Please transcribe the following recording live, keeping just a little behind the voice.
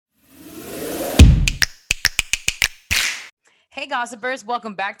Hey, gossipers,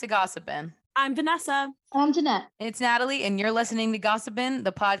 welcome back to Gossipin'. I'm Vanessa. I'm Jeanette. It's Natalie, and you're listening to Gossipin',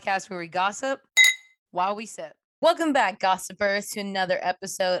 the podcast where we gossip while we sip. Welcome back, gossipers, to another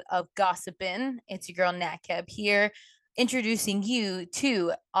episode of Gossipin'. It's your girl, Nat Keb, here, introducing you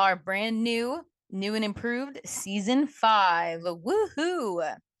to our brand new and improved season 5.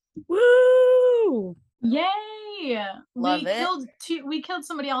 Woohoo! Woo! Yay! Love it. We killed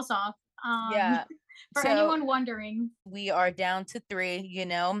somebody else off. Yeah. For anyone wondering, we are down to 3. You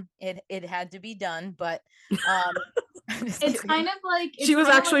know, it had to be done, but it's kind of like she was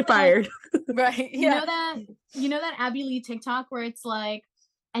actually fired, right? Yeah. You know that Abby Lee TikTok where it's like,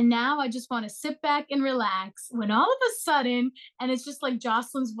 and now I just want to sit back and relax. When all of a sudden, and it's just like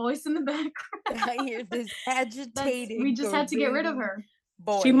Jocelyn's voice in the background. I hear this agitated. We just had to get rid of her.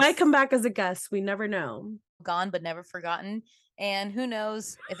 Voice. She might come back as a guest. We never know. Gone but never forgotten. And who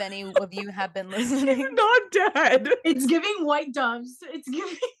knows if any of you have been listening. Not dead. It's giving White Doves.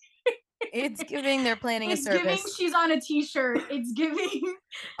 It's giving they're planning a service. It's giving she's on a t-shirt. It's giving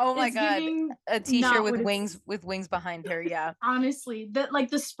oh my god, a t-shirt with wings behind her. Yeah. Honestly,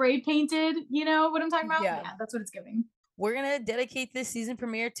 the spray painted, you know what I'm talking about? Yeah, that's what it's giving. We're gonna dedicate this season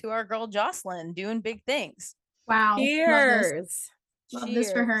premiere to our girl Jocelyn doing big things. Wow. Cheers. Love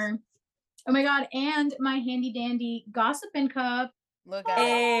this for her. Oh my god, and my handy dandy Gossipin' cup. Look at us.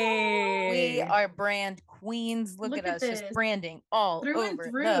 We are brand queens. Look at us, just branding all over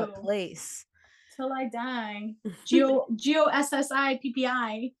the place. Till I die. GOSSIPPI.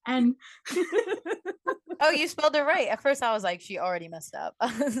 And oh, you spelled it right. At first I was like, she already messed up.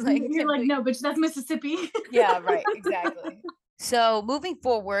 I was like, you're like, no, bitch, that's Mississippi. Yeah, right, exactly. So moving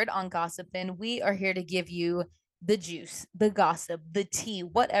forward on Gossipin', we are here to give you the juice, the gossip, the tea,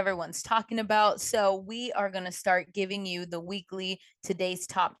 what everyone's talking about. So we are going to start giving you the weekly today's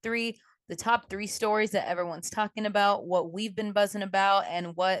top 3, the top 3 stories that everyone's talking about, what we've been buzzing about,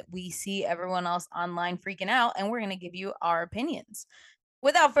 and what we see everyone else online freaking out. And we're going to give you our opinions.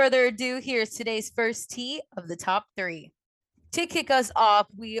 Without further ado, here's today's first tea of the top 3. To kick us off,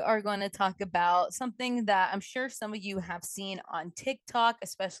 we are going to talk about something that I'm sure some of you have seen on TikTok,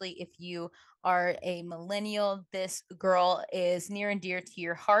 especially if you are a millennial. This girl is near and dear to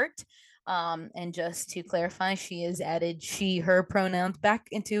your heart. And just to clarify, she has added she, her pronouns back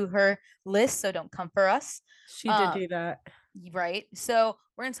into her list, so don't come for us. She did do that. Right. So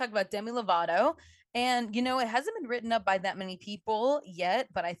we're going to talk about Demi Lovato. And, you know, it hasn't been written up by that many people yet,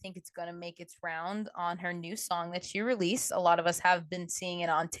 but I think it's going to make its round on her new song that she released. A lot of us have been seeing it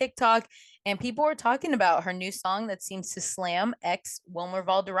on TikTok, and people are talking about her new song that seems to slam ex Wilmer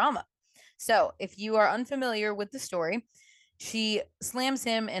Valderrama. So if you are unfamiliar with the story, she slams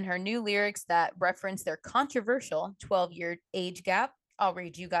him in her new lyrics that reference their controversial 12-year age gap. I'll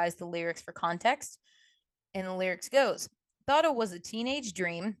read you guys the lyrics for context. And the lyrics goes, thought it was a teenage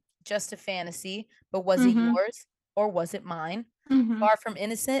dream, just a fantasy, but was it yours or was it mine? Far from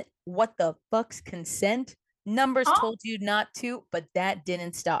innocent, what the fuck's consent? Numbers told you not to, but that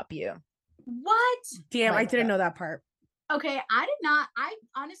didn't stop you. What? Damn, I didn't know that part. Okay, I did not. I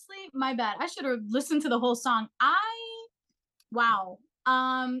honestly, my bad. I should have listened to the whole song. Wow.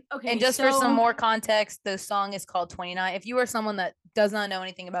 Okay. And just for some more context, the song is called 29. If you are someone that does not know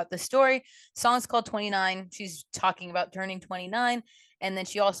anything about the story, song is called 29. She's talking about turning 29. And then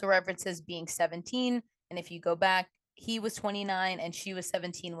she also references being 17. And if you go back, he was 29 and she was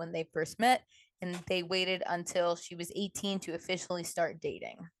 17 when they first met. And they waited until she was 18 to officially start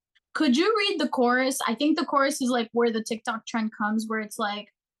dating. Could you read the chorus? I think the chorus is like where the TikTok trend comes, where it's like,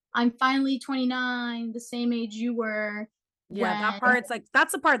 I'm finally 29, the same age you were. Yeah, that part's like,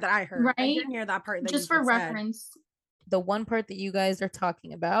 that's the part that I heard. Right? I didn't hear that part. That just for reference. The one part that you guys are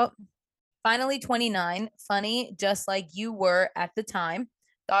talking about. Finally 29, funny, just like you were at the time.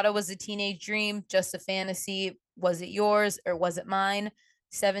 Thought it was a teenage dream, just a fantasy. Was it yours or was it mine?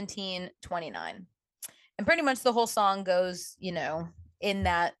 17, 29. And pretty much the whole song goes, you know, in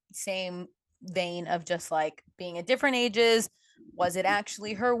that same vein of just like being at different ages. Was it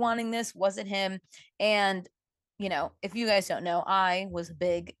actually her wanting this? Was it him? And, you know, if you guys don't know, I was a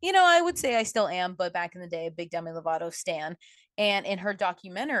big, you know, I would say I still am, but back in the day, a big Demi Lovato stan. And in her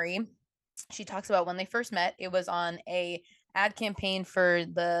documentary, she talks about when they first met. It was on a ad campaign for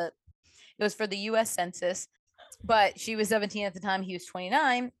the US Census, but she was 17 at the time. He was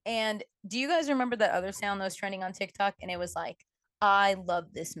 29. And do you guys remember that other sound that was trending on TikTok? And it was like, I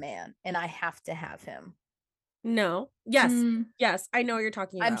love this man and I have to have him. No. Yes. Yes. I know what you're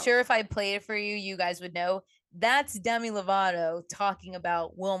talking about. I'm sure if I played it for you, you guys would know. That's Demi Lovato talking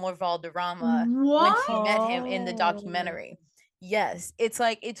about Wilmer Valderrama when she met him in the documentary. Yes. It's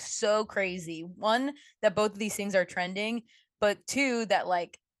like, it's so crazy. One, that both of these things are trending, but two, that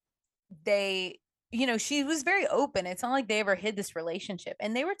like they, you know, she was very open. It's not like they ever hid this relationship,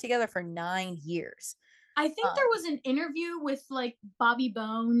 and they were together for 9 years. I think there was an interview with like Bobby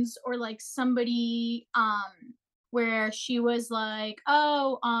Bones or like somebody where she was like,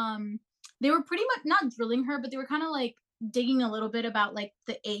 "Oh, they were pretty much not drilling her, but they were kind of like digging a little bit about like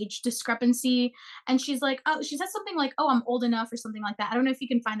the age discrepancy." And she's like, "Oh, she said something like, 'Oh, I'm old enough' or something like that." I don't know if you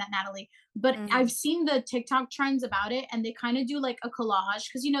can find that, Natalie, but Mhm. I've seen the TikTok trends about it, and they kind of do like a collage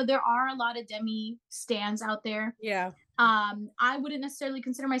because you know there are a lot of Demi stands out there. Yeah. I wouldn't necessarily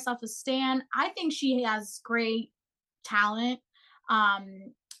consider myself a stan. I think she has great talent.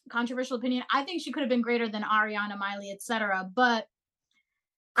 Um, Controversial opinion. I think she could have been greater than Ariana, Miley, etc. But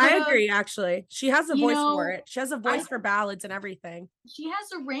could I have, agree, actually. She has a you voice for know, it. She has a I voice for ballads and everything. she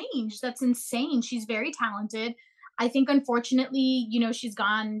has a range that's insane. She's very talented. I think unfortunately, you know, she's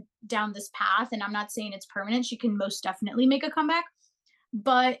gone down this path, and I'm not saying it's permanent. She can most definitely make a comeback,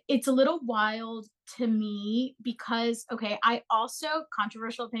 but it's a little wild to me because okay, I also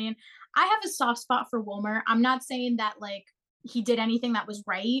controversial opinion. I have a soft spot for Wilmer. I'm not saying that like he did anything that was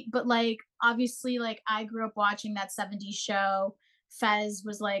right, but like obviously like I grew up watching that 70s show. Fez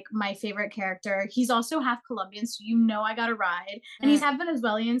was like my favorite character. He's also half Colombian, so you know I got to ride. And he's Mm. half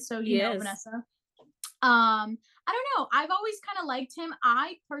Venezuelan, so you He know, is. Vanessa. I don't know. I've always kind of liked him.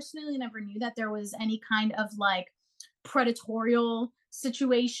 I personally never knew that there was any kind of like predatorial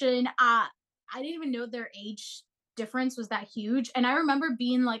situation. I didn't even know their age difference was that huge. And I remember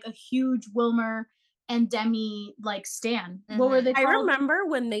being like a huge Wilmer and Demi like stan. What were Mhm. they I called? remember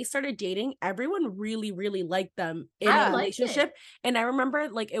when they started dating, everyone really, really liked them in I the liked it. relationship. And I remember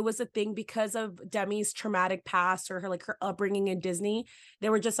like it was a thing because of Demi's traumatic past or her like her upbringing in Disney. They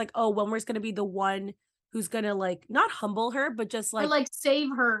were just like, oh, Wilmer's gonna be the one who's gonna like not humble her, but just Or like like save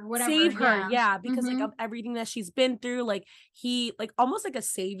her, whatever. save her, Yeah. yeah, because like Mhm. of everything that she's been through, like he like almost like a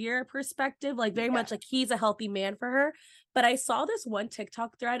savior perspective, like very Yeah. much like he's a healthy man for her. But I saw this one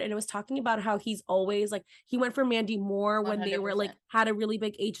TikTok thread and it was talking about how he's always like he went for Mandy Moore when they were like 100%. had a really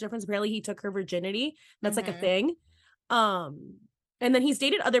big age difference. Apparently he took her virginity. That's like a Mhm. thing. And then he's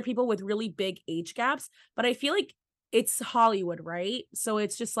dated other people with really big age gaps, but I feel like it's Hollywood, right? So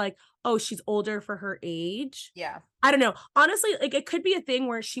it's just like, oh, she's older for her age. Yeah. I don't know. Honestly, like it could be a thing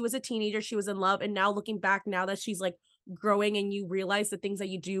where she was a teenager, she was in love, and now looking back, now that she's like growing and you realize the things that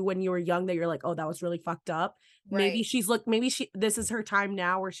you do when you were young that you're like, oh, that was really fucked up. Maybe Right. she's look, maybe she this is her time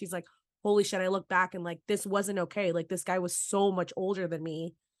now where she's like, holy shit, I look back and like this wasn't okay. Like this guy was so much older than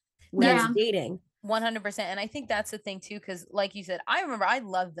me when we That's were dating. 100%. And I think that's the thing too, because like you said, I remember I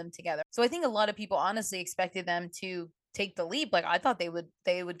loved them together. So I think a lot of people honestly expected them to take the leap. Like I thought they would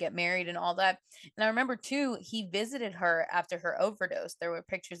get married and all that. And I remember too, he visited her after her overdose. There were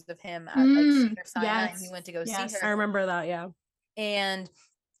pictures of him at like Cedar Sinai, and he Yes. went to go see Yes. I her. remember that, yeah. And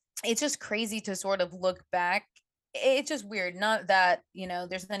it's just crazy to sort of look back. It's just weird. Not that, you know,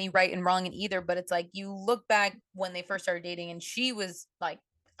 there's any right and wrong in either, but it's like you look back when they first started dating and she was like,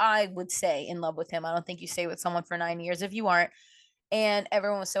 I would say in love with him. I don't think you stay with someone for 9 years if you aren't. And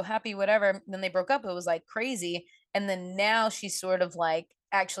everyone was so happy, whatever. Then they broke up. It was like crazy. And then now she's sort of like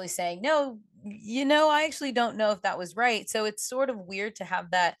actually saying, no, you know, I actually don't know if that was right. So it's sort of weird to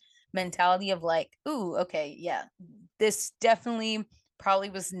have that mentality of like, ooh, okay, yeah, this definitely probably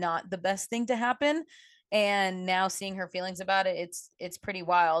was not the best thing to happen. And now seeing her feelings about it, it's pretty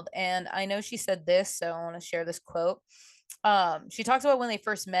wild. And I know she said this, so I want to share this quote. She talks about when they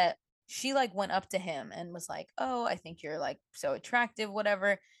first met, she like went up to him and was like, oh, I think you're like so attractive,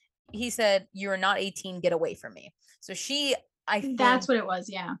 whatever. He said, you're not 18, get away from me. So she, I That's think, what it was.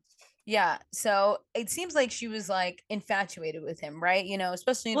 Yeah. yeah, so it seems like she was like infatuated with him, right? You know,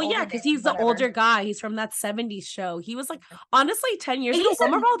 especially an Well, yeah, older because man, he's the older whatever. guy. He's from that 70s show. He was like, honestly, 10 years And ago,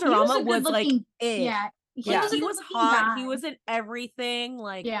 Wilmer he was Valderrama a good was like looking. it. Yeah. He Like Yeah. was a he good was looking hot. guy. He was in everything.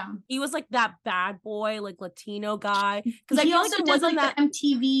 Like Yeah. he was like that bad boy, like Latino guy. Because I He feel like also it did wasn't like that. the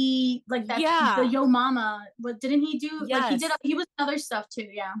MTV, like that the Yeah. Yo Mama. What didn't he do? Like he Yes. did. He was other stuff too.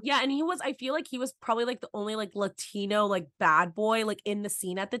 Yeah. Yeah, and he was. I feel like he was probably like the only like Latino like bad boy like in the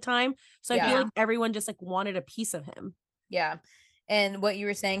scene at the time. So I feel Yeah. like everyone just like wanted a piece of him. Yeah. And what you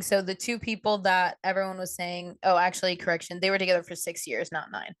were saying, so the two people that everyone was saying, oh, actually, correction, they were together for 6 years,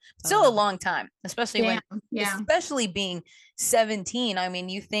 not 9. Still a long time, especially when, Yeah. especially being 17. I mean,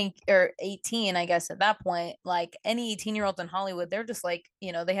 you think, or 18, I guess at that point, like any 18-year-olds in Hollywood, they're just like,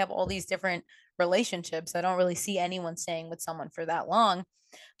 you know, they have all these different relationships. I don't really see anyone staying with someone for that long.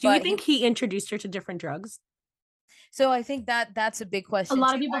 Do you But think he introduced her to different drugs? so I think that that's a big A question lot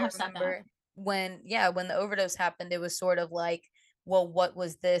too. of people I have said that. remember when, yeah, when the overdose happened, it was sort of like, well, what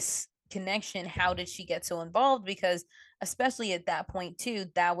was this connection. How did she get so involved? Because especially at that point too,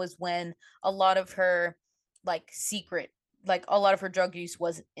 that was when a lot of her a lot of her drug use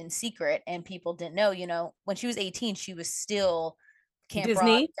was in secret and people didn't know. When she was 18, she was still Camp Rock,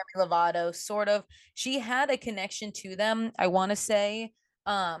 Disney. Demi Lovato, sort of. She had a connection to them, I want to say.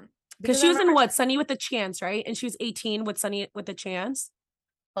 Because Because she I was in remember, what? Sunny with a Chance, right? And she was 18 with Sunny with a Chance.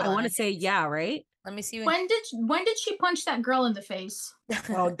 hold I on, want to say, yeah, right? let me see. When did she punch that girl in the face?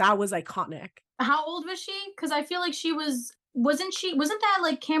 Oh, that was iconic. How old was she? Because I feel like wasn't that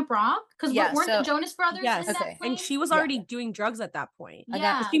like Camp Rock? Because Yeah, weren't so- the Jonas Brothers Yes. in that Okay. plane? And she was Yeah. already doing drugs at that point.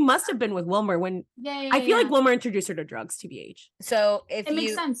 Yeah. She must have been with Wilmer when Yeah, I feel yeah. like Wilmer introduced her to drugs, TBH. So if It you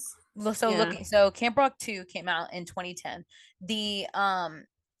makes sense. Yeah. so Camp Rock 2 came out in 2010. The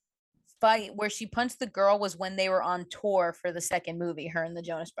fight where she punched the girl was when they were on tour for the second movie, her and the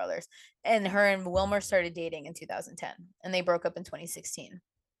Jonas Brothers. And her and Wilmer started dating in 2010 and they broke up in 2016.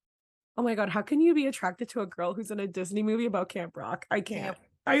 Oh my God, how can you be attracted to a girl who's in a Disney movie about Camp Rock? I can't.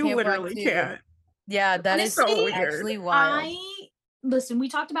 I Camp Rock literally 2. can't. Yeah, that is Honestly, so weird. actually wild. Listen, we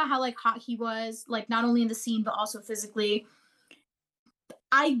talked about how like hot he was, like not only in the scene but also physically.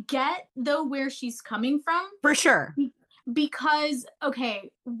 I get though where she's coming from. For sure. Because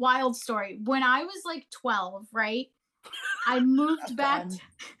okay, wild story. When I was like 12, right? I moved back.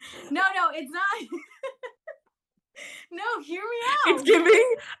 No, it's not. No, hear me out. It's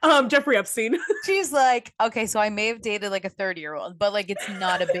giving Jeffrey Epstein. She's like, okay, so I may have dated like a 30-year-old, but like it's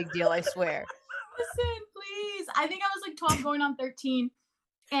not a big deal, I swear. Listen, please. I think I was like 12 going on 13.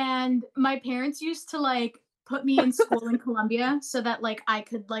 And my parents used to like put me in school in Colombia so that like I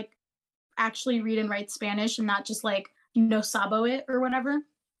could like actually read and write Spanish and not just like no sabo it or whatever.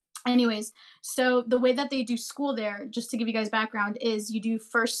 Anyways, so the way that they do school there, just to give you guys background, is you do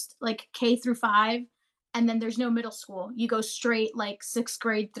first like K through 5, and then there's no middle school. You go straight like 6th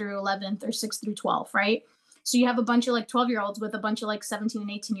grade through 11th or 6th through 12th, right? So you have a bunch of like 12-year-olds with a bunch of like 17 and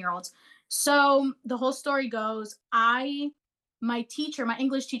 18-year-olds. So the whole story goes, my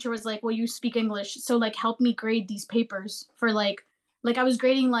English teacher was like, well, you speak English, so like help me grade these papers for like I was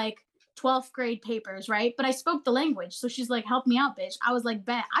grading like 12th grade papers, right? But I spoke the language. So she's like, help me out, bitch. I was like,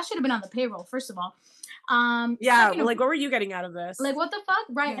 bet. I should have been on the payroll, first of all. Yeah, second of- like what were you getting out of this? like, what the fuck?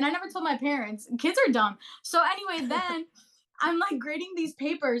 Right. Yeah. And I never told my parents. Kids are dumb. So anyway, then I'm like grading these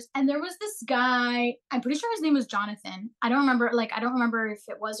papers, and there was this guy, I'm pretty sure his name was Jonathan. I don't remember if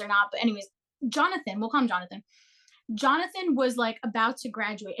it was or not, but anyways, Jonathan, we'll call him Jonathan. Jonathan was like about to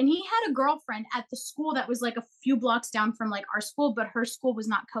graduate, and he had a girlfriend at the school that was like a few blocks down from like our school, but her school was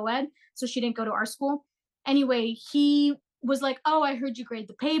not co-ed, so she didn't go to our school. Anyway, he was like, oh, I heard you grade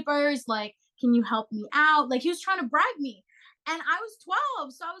the papers, like, can you help me out? Like, he was trying to bribe me, and I was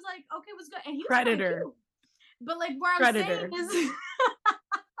 12, so I was like, okay, what's good? And he was Predator. cute. But like where I'm saying is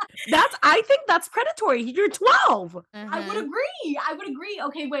I think that's predatory. You're 12. I would Mhm. agree.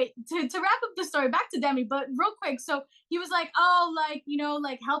 Okay, wait. To wrap up the story, back to Demi, but real quick. So he was like, oh, like,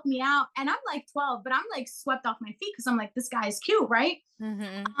 like help me out. And I'm like 12, but I'm like swept off my feet because I'm like, this guy is cute, right?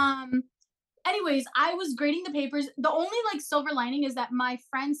 Mhm. Anyways, I was grading the papers. The only like silver lining is that my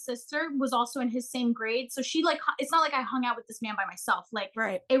friend's sister was also in his same grade. So she like, it's not like I hung out with this man by myself. Like,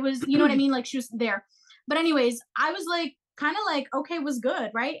 Right. it was, you know what I mean? Like, she was there. But anyways, I was like, kind of like, okay, was good,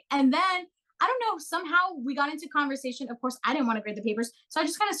 right? And then I don't know, somehow we got into conversation. Of course, I didn't want to grade the papers, so I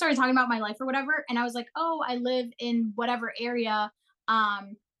just kind of started talking about my life or whatever. And I was like, oh, I live in whatever area.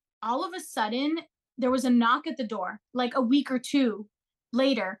 All of a sudden, there was a knock at the door, like a week or two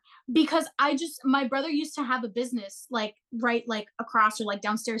later, because my brother used to have a business like right like across or like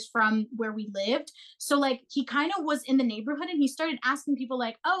downstairs from where we lived. So like he kind of was in the neighborhood, and he started asking people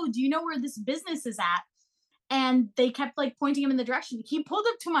like, oh, do you know where this business is at? And they kept like pointing him in the direction. He pulled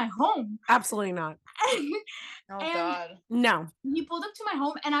up to my home. Absolutely not. Oh And- God. No. He pulled up to my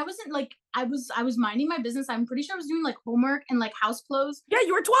home, and I wasn't like, I was minding my business. I'm pretty sure I was doing like homework and like house clothes, Yeah,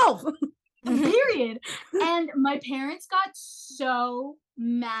 you were 12. period. And my parents got so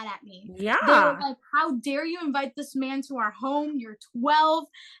mad at me. They were Yeah. like, how dare you invite this man to our home? You're 12.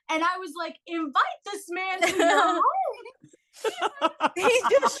 And I was like, invite this man to your home. He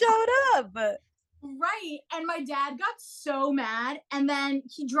just showed up. Right. And my dad got so mad. And then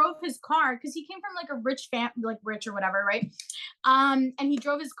he drove his car because he came from like a rich like rich or whatever, right? And he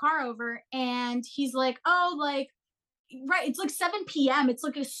drove his car over, and he's like, oh, like, right, it's like 7 p.m. It's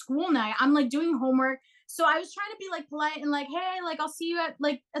like a school night. I'm like doing homework. So I was trying to be like polite and like, hey, like I'll see you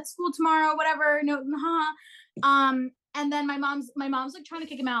at school tomorrow, whatever. No, and then my mom's like trying to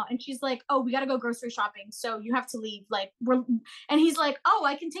kick him out, and she's like, oh, we gotta go grocery shopping, so you have to leave. Like and he's like, oh,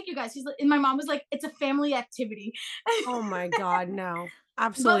 I can take you guys. He's like, and my mom was like, it's a family activity. Oh my God, no.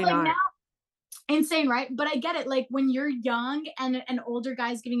 Absolutely but like not. now, insane, right? But I get it. Like when you're young and an older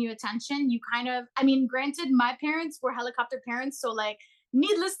guy's giving you attention, you kind of, I mean, granted, my parents were helicopter parents. So, like,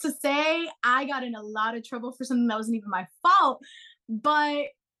 needless to say, I got in a lot of trouble for something that wasn't even my fault. But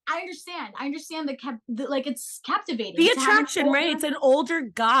I understand. I understand like it's captivating. The to have an attraction, right? older- It's an older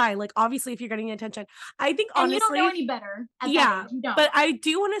guy. Like, obviously, if you're getting attention, I think and you don't know honestly, any better at that yeah. age. You don't. But I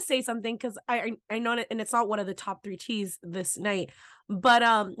do want to say something because I know it, and it's not one of the top 3 T's this night. But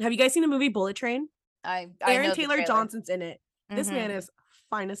have you guys seen the movie Bullet Train? I Aaron know the Taylor trailer. Johnson's in it. This Mhm. man is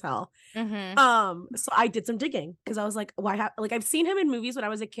fine as hell. Mhm. So I did some digging because I was like, why like I've seen him in movies when I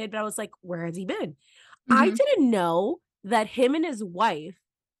was a kid, but I was like, where has he been? I Mhm. didn't know that him and his wife,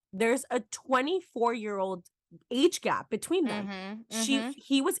 there's a 24-year-old age gap between them. Mhm.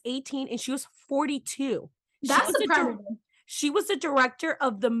 He was 18 and she was 42. That's she was surprising. she was the director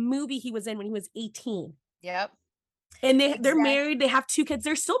of the movie he was in when he was 18. Yep. And they're Exactly. married, they have 2 kids.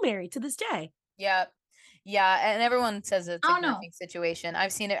 They're still married to this day. Yep. Yeah, and everyone says it's I a don't know. nothing situation.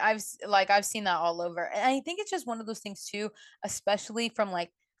 I've seen it. I've seen that all over. And I think it's just one of those things too, especially from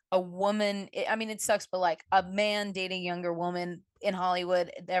like a woman. I mean, it sucks, but like a man dating a younger woman in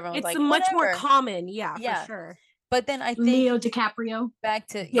Hollywood, everyone's It's like, much more whatever. common. Yeah, Yeah. for sure. But then I think Leo DiCaprio, back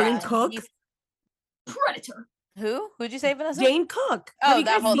to Dane yeah, Cook? Predator. Who'd you say, Vanessa? Dane Cook. Oh, Have you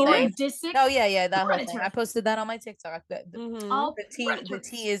that guys whole seen Lauren thing. it? Disick. Oh yeah, that whole thing. Predator. I posted that on my TikTok. Mhm. All The tea predators.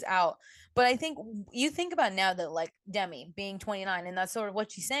 is out. But I think you think about now that like Demi being 29, and that's sort of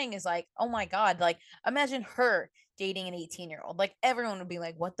what she's saying is like, oh my god, like imagine her dating an 18-year-old. Like everyone would be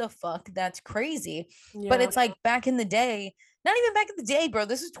like, what the fuck? That's crazy. But Yeah. it's like back in the day, not even back in the day, bro.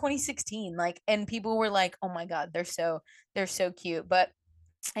 This is 2016. Like, and people were like, oh my god, they're so cute. But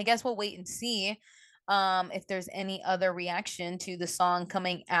I guess we'll wait and see if there's any other reaction to the song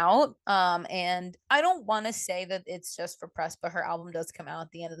coming out. And I don't want to say that it's just for press, but her album does come out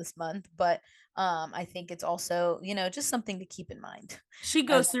at the end of this month. But I think it's also, just something to keep in mind. She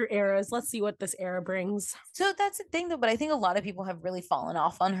goes through eras. Let's see what this era brings. So that's the thing though, but I think a lot of people have really fallen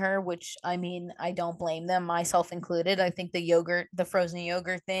off on her, which I mean, I don't blame them, myself included. I think the frozen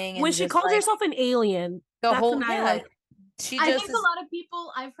yogurt thing, and When she just called like herself an alien, the that's whole when I yeah, like. she I just think is, a lot of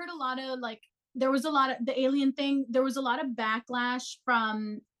people, I've heard a lot of like, there was a lot of the alien thing. There was a lot of backlash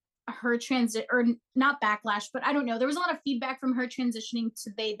from her transit, or not backlash, but I don't know. There was a lot of feedback from her transitioning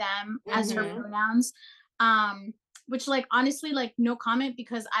to they, them as her Mhm. pronouns. Which like honestly, like no comment,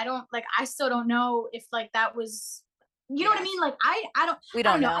 because I still don't know if like that was, you know what I Yeah. mean? Like I don't we I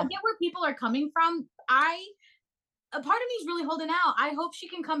don't don't know. I know. get where people are coming from. A part of me is really holding out. I hope she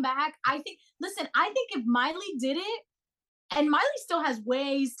can come back. I think if Miley did it, and Miley still has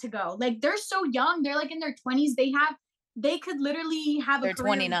ways to go. Like they're so young. They're like in their 20s. They could literally have They're a career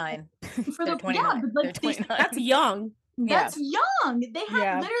 29. for They're the 29. but They're like 29. That's young. that's young. They have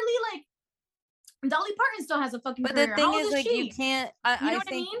Yeah. literally like Dolly Parton still has a fucking But the career. thing How old is, is like, you she? can't. You know I what I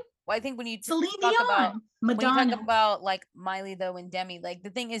think. mean? Well, I think when you Celine talk about Dion, when you Madonna. talk about like Miley though and Demi, like the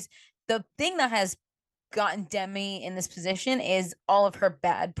thing is, the thing that has gotten Demi in this position is all of her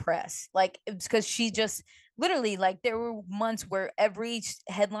bad press. Like it's because she just literally like there were months where every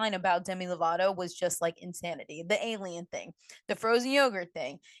headline about Demi Lovato was just like insanity. The alien thing, the frozen yogurt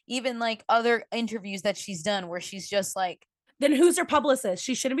thing, even like other interviews that she's done where she's just like Then who's her publicist?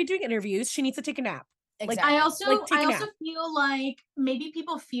 She shouldn't be doing interviews. She needs to take a nap. exactly. I also take a nap. feel like maybe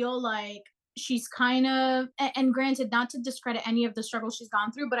people feel like she's kind of, and granted, not to discredit any of the struggles she's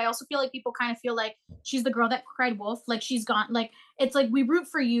gone through, but I also feel like people kind of feel like she's the girl that cried wolf. Like she's gone, like it's like we root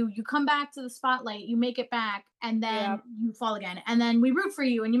for you, you come back to the spotlight, you make it back, and then Yeah. you fall again, and then we root for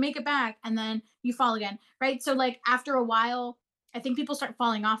you and you make it back, and then you fall again, right? So like after a while, I think people start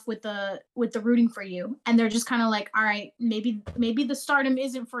falling off with the rooting for you, and they're just kind of like, all right, maybe the stardom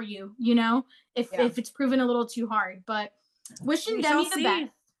isn't for you, if it's proven a little too hard. But wishing We shall Demi the see.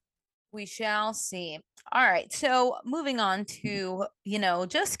 best. We shall see. All right. So moving on to,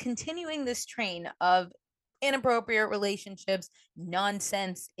 just continuing this train of inappropriate relationships,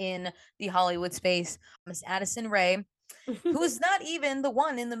 nonsense in the Hollywood space. Miss Addison Rae, who is not even the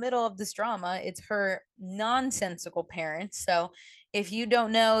one in the middle of this drama. It's her nonsensical parents. So if you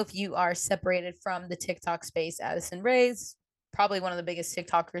don't know, if you are separated from the TikTok space, Addison Rae's probably one of the biggest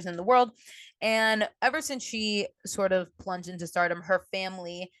TikTokers in the world. And ever since she sort of plunged into stardom, her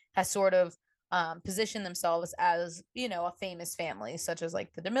family has sort of positioned themselves as, a famous family, such as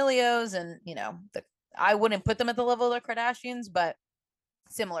like the D'Amelios and, I wouldn't put them at the level of the Kardashians, but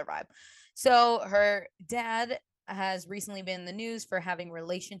similar vibe. So her dad has recently been in the news for having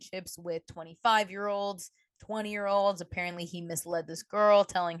relationships with 25-year-olds, 20-year-olds. Apparently he misled this girl,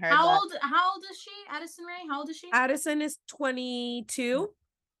 telling her How old is she? Addison Rae? How old is she? Addison is 22.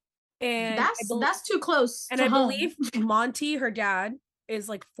 And That's too close and to I home. believe Monty, her dad, is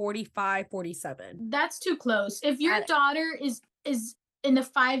like 45, 47. That's too close. If your And- daughter is in a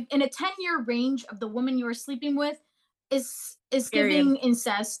 10-year range of the woman you are sleeping with, is Period. giving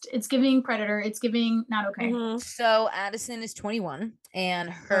incest. It's giving predator. It's giving not okay. Mhm. So Addison is 21 and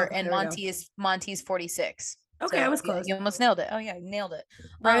Okay, there we go. Monty's 46. Okay, So, I was yeah, close. you almost nailed it. Oh yeah, you nailed it.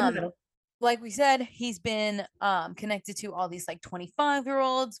 Right in the middle. Like we said, he's been connected to all these like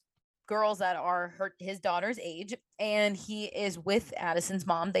 25-year-olds, girls that are his daughter's age, and he is with Addison's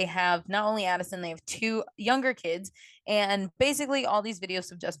mom. They have not only Addison, they have 2 younger kids, and basically all these videos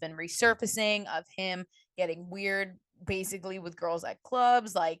have just been resurfacing of him getting weird basically with girls at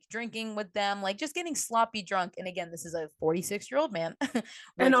clubs, like drinking with them, like just getting sloppy drunk. And again, this is a 46-year-old man And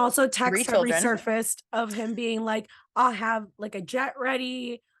with also 3 texts have children. resurfaced of him being like, I'll have like a jet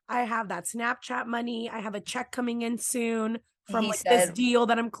ready. I have that Snapchat money. I have a check coming in soon from He like this said- deal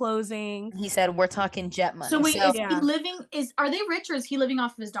that I'm closing. He said, "We're talking jet money." So wait, is Yeah. he living? Are they rich or is he living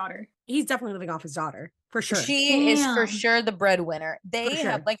off of his daughter? He's definitely living off his daughter for sure. She is for Damn. sure the breadwinner. They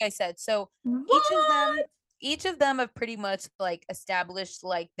sure. have, like I said, so What? each of them have pretty much like established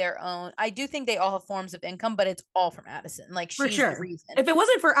like their own. I do think they all have forms of income, but it's all from Addison. Like For she's sure. the reason. If it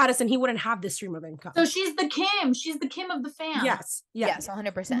wasn't for Addison, he wouldn't have this stream of income. So she's the Kim. She's the Kim of the fam. yes. Yes,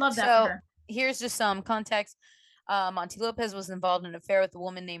 100%. Love that So for her. here's just some context. Monty Lopez was involved in an affair with a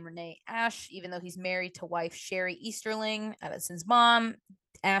woman named Renee Ash, even though he's married to wife Sherry Easterling, Addison's mom.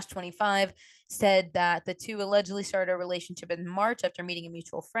 Ash, 25, said that the 2 allegedly started a relationship in March after meeting a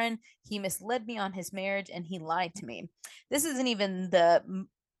mutual friend. He misled me on his marriage and he lied to me. This isn't even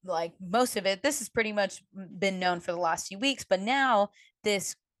like most of it. This has pretty much been known for the last few weeks, but now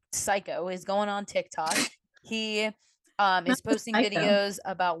this psycho is going on TikTok. He is posting psycho. videos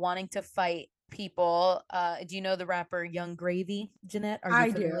about wanting to fight people. Do you know the rapper Young Gravy, Jeanette? Are you I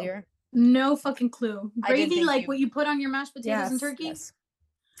do. familiar? No fucking clue. I didn't Gravy, think like you- what you put on your mashed potatoes and Yes, turkey? Yes.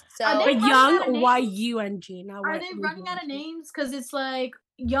 Are So they But running Young, out of names? Y-U-N-G. Not Are they running out of names? Because it's like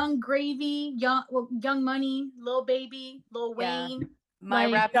Young Gravy, Young Money, Lil Baby, Lil Yeah. Wayne, my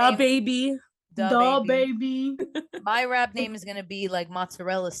like, rap The name, baby. the baby. baby. My rap name is gonna be like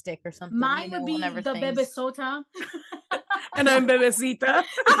mozzarella stick or something. Mine you know, would be whenever the things- Bebesota. And I'm Bebecita.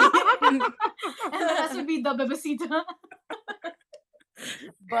 And the rest would be the Bebecita.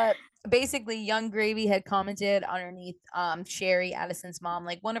 But basically Young Gravy had commented underneath Sherry, Addison's mom,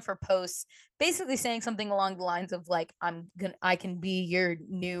 like one of her posts, basically saying something along the lines of like, I can be your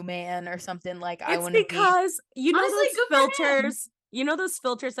new man or something. Like I It's want to be. because you know Honestly, those good for him. filters. You know those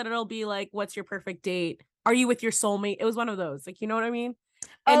filters that it'll be like, "What's your perfect date? Are you with your soulmate?" It was one of those. Like, you know what I mean?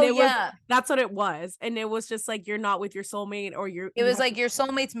 And Oh it yeah, was. That's what it was. And it was just like you're not with your soulmate, or you're. it you was have like to- your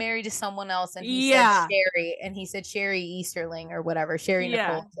soulmate's married to someone else, and he Yeah. said Sherry, and he said Sherry Easterling or whatever, Sherry Yeah.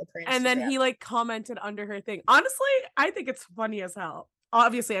 Nicole. like, her And then Instagram. he like commented under her thing. Honestly, I think it's funny as hell.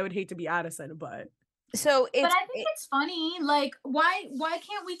 Obviously, I would hate to be Addison, but So it's But I think it's funny. Like, why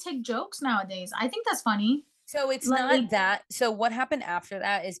can't we take jokes nowadays? I think that's funny. So it's Like- not that. So what happened after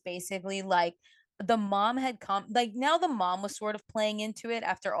that is basically like the mom had like now the mom was sort of playing into it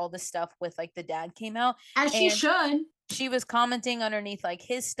after all this stuff with like the dad came out. As she And should. She was commenting underneath like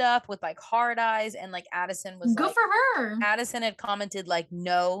his stuff with like hard eyes, and like Addison was Good like, for her. Addison had commented like,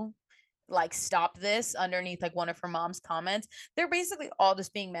 no, like stop this underneath like one of her mom's comments. They're basically all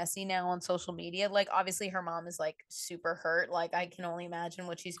just being messy now on social media. Like obviously her mom is like super hurt. Like I can only imagine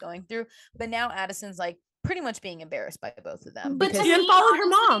what she's going through. But now Addison's like pretty much being embarrassed by both of them. But to because she me, unfollowed her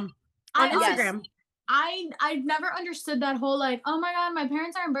honestly, mom on I honestly- Instagram. I've never understood that whole like, oh my god, my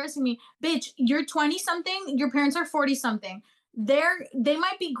parents are embarrassing me. Bitch, you're 20 something, your parents are 40 something. They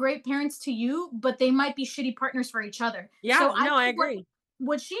might be great parents to you, but they might be shitty partners for each other. Yeah, So no, I think agree.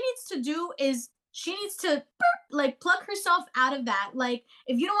 What she needs to do is she needs to like plug herself out of that. Like,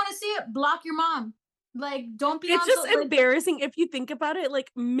 if you don't want to see it, block your mom. Like, don't be It's on just like, embarrassing if you think about it.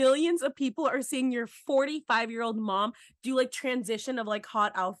 Like millions of people are seeing your 45-year-old mom do like transition of like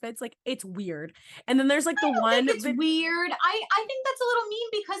hot outfits. Like it's weird. And then there's like the I one think it's vid- weird. I think that's a little mean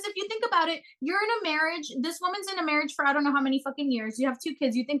because if you think about it, you're in a marriage. This woman's in a marriage for I don't know how many fucking years. You have 2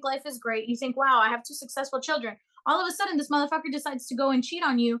 kids. You think life is great. You think, wow, I have 2 successful children. All of a sudden, this motherfucker decides to go and cheat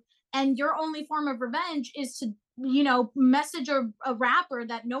on you, and your only form of revenge is to, you know, message a rapper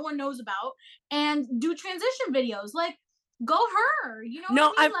that no one knows about and do transition videos. Like, go her. You know? No,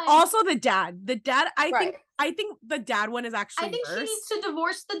 what I I'm mean? Like, also the dad. The dad, Right. I think the dad one is actually I think worse. she needs to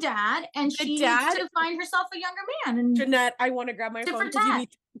divorce the dad, and The she dad- needs to find herself a younger man. And Jeanette, I want to grab my Tit phone for because you tat. need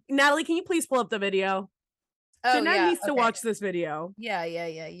Natalie, can you please pull up the video? oh Jeanette yeah, needs to okay. watch this video. Yeah.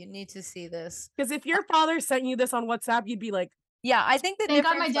 You need to see this. Because if your father sent you this on WhatsApp, you'd be like, Yeah, I think the Thank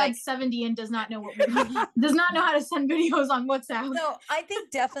God my difference, dad's like, 70 and does not know does not know how to send videos on WhatsApp. so I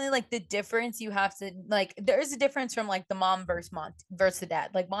think definitely like the difference you have to like there is a difference from like the mom versus versus the dad.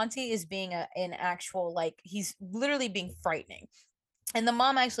 Like Monty is being an actual like he's literally being frightening. And the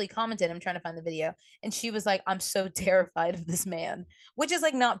mom actually commented, I'm trying to find the video, and she was like, I'm so terrified of this man, which is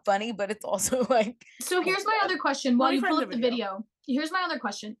like not funny, but it's also like So here's my other question Let while me you pull find up the the video. video. Here's my other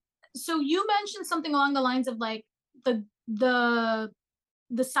question. So you mentioned something along the lines of like the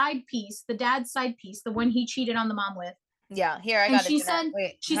side piece, the dad's side piece, the one he cheated on the mom with. yeah, here I And got it. she Jeanette. said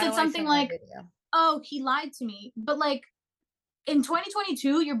Wait, she how said do I something share my like, video? "Oh, he lied to me." But like in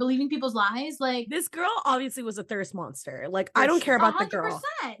 2022, you're believing people's lies. Like This girl obviously was a thirst monster. Like, I don't care sure. about the girl.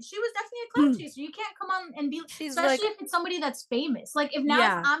 100%. She was definitely a clout chaser. You can't come on and be, She's especially like, if it's somebody that's famous. Like if now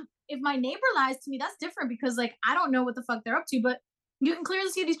Yeah. if my neighbor lies to me, that's different because like I don't know what the fuck they're up to, but you can clearly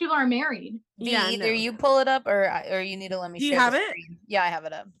see these people are married. V, Yeah, either no. you pull it up or you need to let me Do you share have the it? screen. Yeah, I have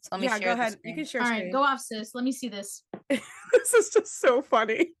it up. So let me Yeah, share go the ahead. You screen. can share All screen. right, go off, sis. Let me see this. This is just so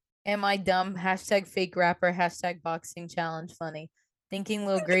funny. Am I dumb? Hashtag fake rapper. Hashtag boxing challenge. Funny. Thinking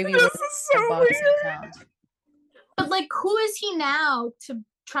Lil Gravy This was is a so boxing weird. challenge. But like, who is he now to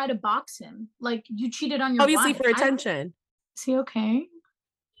try to box him? Like you cheated on your Obviously wife. for attention. Is he okay?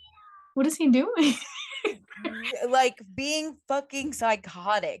 What is he doing? Like being fucking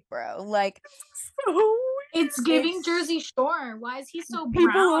psychotic, bro. Like So weird. It's giving It's- Jersey Shore. Why is he so People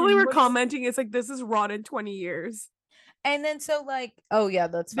brown? literally and were what is- commenting. It's like, this is rotten 20 years. and then so like, oh yeah,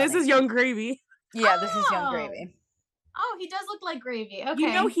 that's funny. This is Young Gravy. Yeah, this is Young Oh. Gravy. Oh, he does look like gravy. Okay. You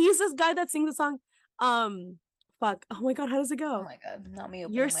know, he's this guy that sings the song. Fuck. Oh my god, how does it Oh go? my god, not me. You're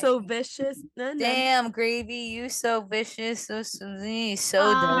opening my so screen. vicious. Nah, nah. Damn, Gravy, you so vicious, so delicious.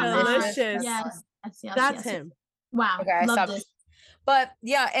 Delicious. Yes. That's yes. him. Wow. Okay, I Love stopped. this. But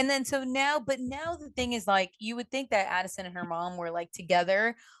yeah, and then so now, but now the thing is like you would think that Addison and her mom were like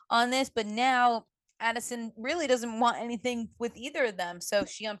together on this, but now Addison really doesn't want anything with either of them. So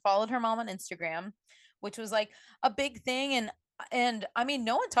she unfollowed her mom on Instagram, which was like a big thing. And I mean,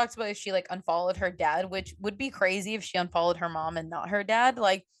 no one talks about if she like unfollowed her dad, which would be crazy if she unfollowed her mom and not her dad.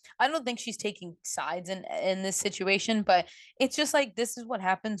 Like, I don't think she's taking sides in this situation, but it's just like this is what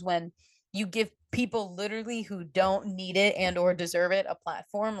happens when you give people literally who don't need it and or deserve it a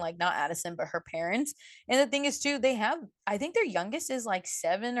platform, like not Addison but her parents. And the thing is too, they have, I think their youngest is like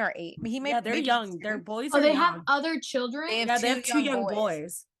 7 or 8. He may, Yeah, they're maybe young. 2. Their boys Oh, are they young. have other children. They have Yeah, they have two two young young boys.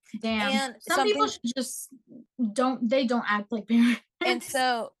 boys. Damn. And Some people something- should just they don't act like parents. And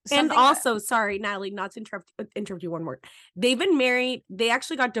so And something also, sorry, Natalie, not to interrupt you one more. They've been married. They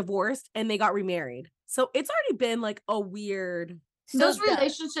actually got divorced and they got remarried. So it's already been like a weird. so Those that-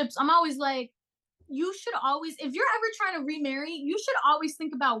 relationships, I'm always like, you should always, if you're ever trying to remarry, you should always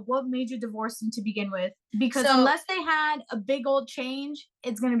think about what made you divorce them to begin with. Because So- unless they had a big old change,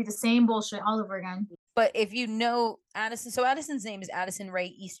 it's gonna be the same bullshit all over again. But if you know Addison, so Addison's name is Addison Ray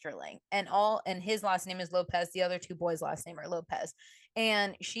Easterling, and his last name is Lopez. The other two boys' last name are Lopez.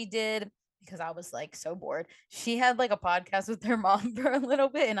 And she did, because I was like so bored. She had like a podcast with her mom for a little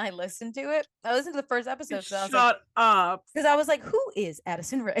bit, and I listened to it. I listened to the first episode, so I was like, Shut up. because I was like, who is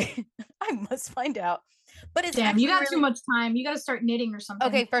Addison Ray? I must find out. But it's Damn, you got actually too much time. You got to start knitting or something.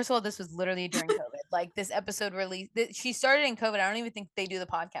 Okay, first of all, this was literally during COVID. Like this episode released, she started in COVID. I don't even think they do the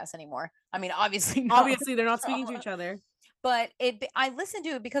podcast anymore. I mean, obviously, not. Obviously, they're not speaking to each other. But I listened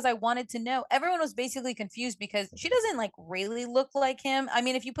to it because I wanted to know. Everyone was basically confused because she doesn't like really look like him. I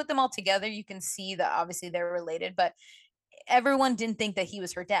mean, if you put them all together, you can see that obviously they're related, but everyone didn't think that he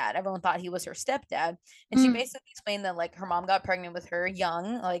was her dad. Everyone thought he was her stepdad. And she Mm. basically explained that like her mom got pregnant with her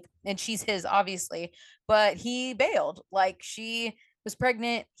young, like, and she's his obviously, but he bailed. Like she was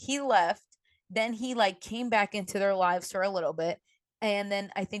pregnant, he left, then he like came back into their lives for a little bit. And then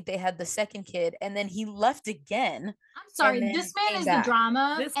I think they had the second kid, and then he left again. I'm sorry. then This man came is back. the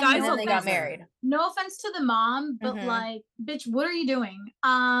drama. This and guy's And no then they got offense- married. No offense to the mom, but Mhm. like, bitch, what are you doing?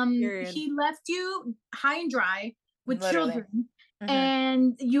 Period. He left you high and dry with Literally. children, Mhm.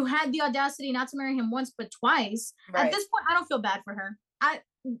 and you had the audacity not to marry him once but twice. Right. At this point, I don't feel bad for her.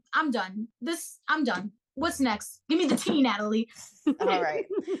 I'm done. I'm done. What's next? Give me the tea, Natalie. All right.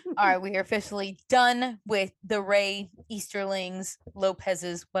 All right, we are officially done with the Ray Easterlings,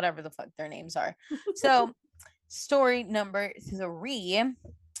 Lopez's, whatever the fuck their names are. So, story number 3.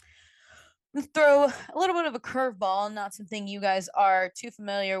 Let's throw a little bit of a curveball, not something you guys are too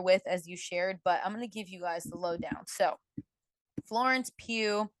familiar with as you shared, but I'm going to give you guys the lowdown. So, Florence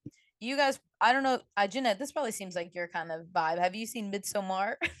Pugh, you guys, I don't know, Jeanette, this probably seems like your kind of vibe. Have you seen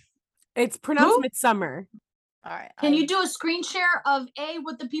Midsommar? It's pronounced Who? Midsummer. All right. Can you do a screen share of A,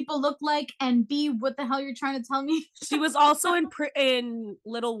 what the people look like, and B, what the hell you're trying to tell me? She was also in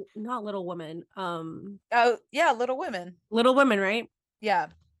not Little Women, Oh, yeah, Little Women. Little Women, right? Yeah.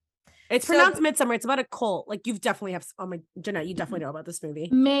 It's So- pronounced Midsummer. It's about a cult. Like you've definitely have. Oh my, Jeanette, you definitely know about this movie.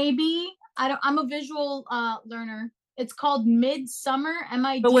 Maybe. I'm a visual learner. It's called Midsummer,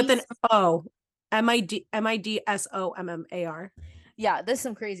 M-I-D. But with an O, Midsommar. Yeah, this is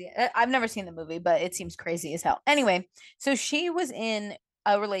some crazy. I've never seen the movie, but it seems crazy as hell. Anyway, so she was in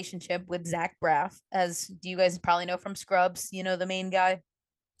a relationship with Zach Braff, as do you guys probably know from Scrubs, you know, the main guy.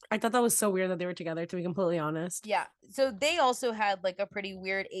 I thought that was so weird that they were together, to be completely honest. Yeah. So they also had like a pretty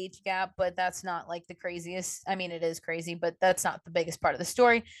weird age gap, but that's not like the craziest. I mean, it is crazy, but that's not the biggest part of the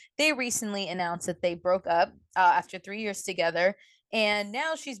story. They recently announced that they broke up after 3 years together. And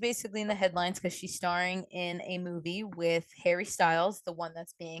now she's basically in the headlines because she's starring in a movie with Harry Styles, the one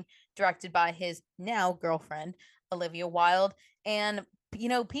that's being directed by his now girlfriend, Olivia Wilde. And you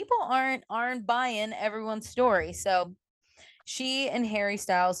know, people aren't buying everyone's story. So she and Harry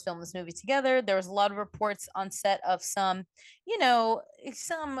Styles filmed this movie together. There was a lot of reports on set of some, you know,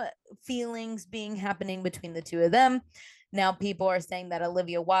 some feelings being happening between the two of them. Now people are saying that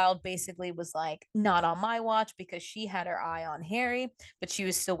Olivia Wilde basically was like not on my watch because she had her eye on Harry, but she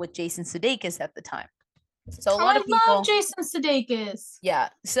was still with Jason Sudeikis at the time. So a lot of people love Jason Sudeikis. Yeah.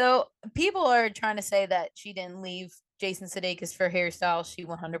 So people are trying to say that she didn't leave Jason Sudeikis for Harry Styles. She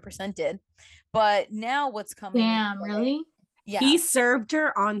 100% did. But now what's coming? Damn, really? Yeah. He served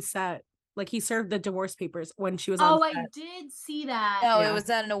her on set. Like he served the divorce papers when she was on set. I did see that. No, Yeah. it was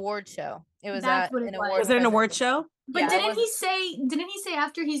at an award show. It was That's at what it an was. award. Was it an award presentation. show? But Yeah, it didn't was- he say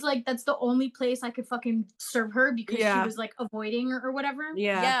after he's like, that's the only place I could fucking serve her because she Yeah. was like avoiding or whatever?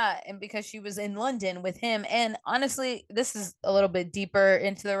 Yeah. Yeah, and because she was in London with him. And honestly, this is a little bit deeper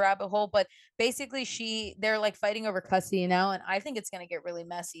into the rabbit hole, but basically they're like fighting over custody now, and I think it's gonna get really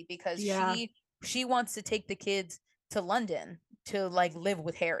messy because Yeah. she wants to take the kids to London to like live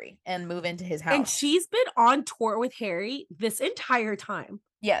with Harry and move into his house. And she's been on tour with Harry this entire time.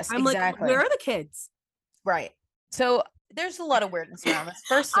 Yes, I'm exactly. like, where are the kids? Right. So there's a lot of weirdness around this.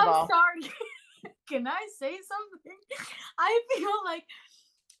 First of all, I'm sorry. Can I say something? I feel like,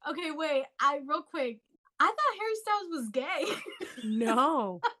 okay, wait, real quick. I thought Harry Styles was gay.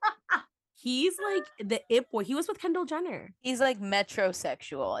 No. He's like the it boy. He was with Kendall Jenner. he's like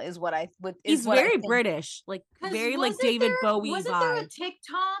metrosexual, is what I would. He's very British, like 'Cause very like wasn't David there- Bowie Wasn't there a vibe.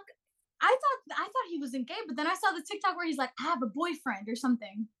 TikTok? I thought he wasn't gay, but then I saw the TikTok where he's like, I have a boyfriend or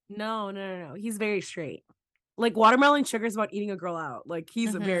something. No. He's very straight. Like Watermelon Sugar is about eating a girl out. Like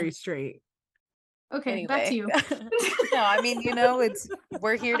he's Mhm. very straight. Okay, back to you. No, I mean, you know,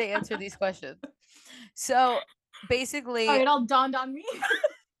 we're here to answer these questions. So basically, Oh, it all dawned on me.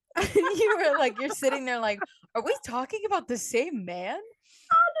 you were like, you're sitting there like, are we talking about the same man?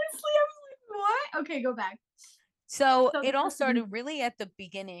 Honestly, I was like, what? Okay, go back. So So it all this- started really at the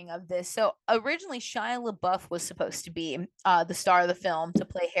beginning of this. So originally Shia LaBeouf was supposed to be the star of the film to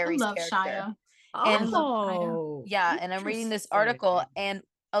play I Harry's love character. Shia. And- Oh, Yeah, and I'm reading this article, interesting. and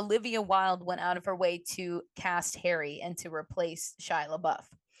Olivia Wilde went out of her way to cast Harry and to replace Shia LaBeouf.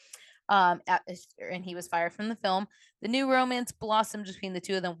 And he was fired from the film. The new romance blossomed between the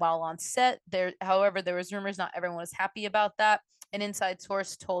two of them while on set. However, there was rumors not everyone was happy about that. An inside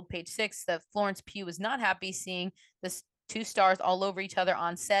source told Page Six that Florence Pugh was not happy seeing the two stars all over each other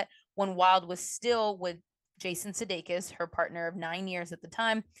on set when Wilde was still with Jason Sudeikis, her partner of 9 years at the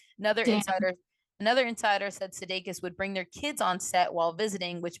time. Another Damn. insider said Sudeikis would bring their kids on set while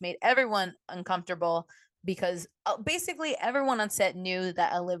visiting, which made everyone uncomfortable because basically everyone on set knew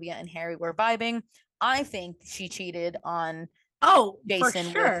that Olivia and Harry were vibing. I think she cheated on Oh, Jason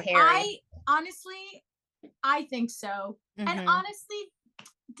for sure. with Harry. I honestly, I think so. And Mhm. honestly,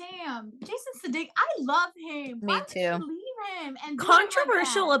 damn, Jason Sudeikis, I love him. Me Why would you too. leave him and do him like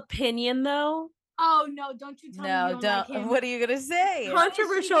Controversial that? opinion though. Oh no! Don't you tell me No, you don't don't. like him. What are you gonna say? What is she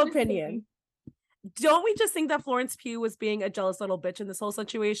Controversial gonna say? opinion. Don't we just think that Florence Pugh was being a jealous little bitch in this whole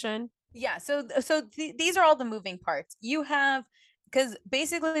situation? Yeah, so these are all the moving parts. You have, because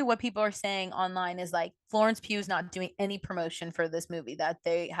basically what people are saying online is like Florence Pugh is not doing any promotion for this movie that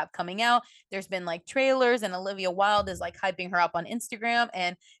they have coming out. There's been like trailers, and Olivia Wilde is like hyping her up on Instagram,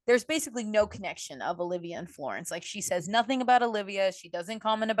 and there's basically no connection of Olivia and Florence. Like she says nothing about Olivia, she doesn't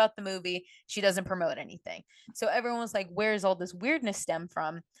comment about the movie, she doesn't promote anything. So everyone was like, where's all this weirdness stem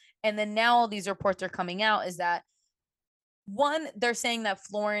from? And then now all these reports are coming out is that one, they're saying that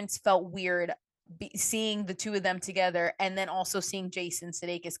Florence felt weird seeing the two of them together, and then also seeing Jason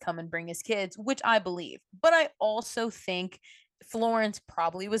Sudeikis come and bring his kids, which I believe. But I also think Florence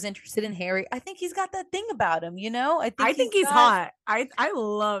probably was interested in Harry. I think he's got that thing about him, you know? I think he's hot. I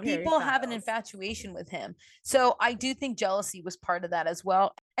love Harry people have an Styles. infatuation with him. So I do think jealousy was part of that as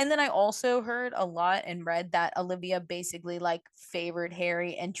well. And then I also heard a lot and read that Olivia basically like favored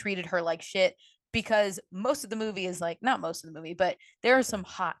Harry and treated her like shit because most of the movie is like not most of the movie, but there are some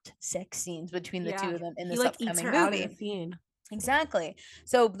hot sex scenes between the two of them in he this like eats upcoming her out of movie. the scene. Exactly.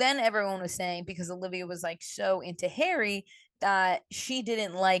 So then everyone was saying because Olivia was like so into Harry that she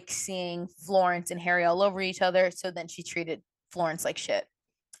didn't like seeing Florence and Harry all over each other. So then she treated Florence like shit.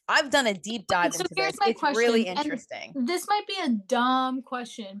 I've done a deep dive So into here's this. my It's question, really and interesting. this might be a dumb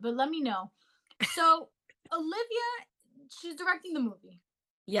question, but let me know. So Olivia, she's directing the movie.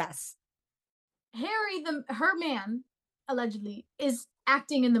 Yes. Harry, her man, allegedly, is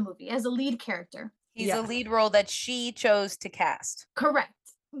acting in the movie as a lead character. He's a lead role that she chose to cast. Correct.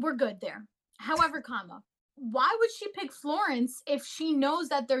 We're good there. However, why would she pick Florence if she knows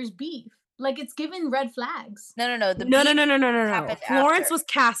that there's beef? Like it's given red flags. No. No. Florence was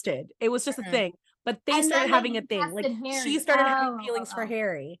casted. It was just a thing. But they started having a thing. Like she started having feelings for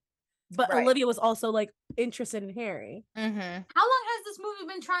Harry. But Olivia was also like interested in Harry. How long has this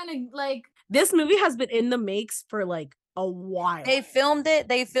movie been trying to like? This movie has been in the makes for like a while. They filmed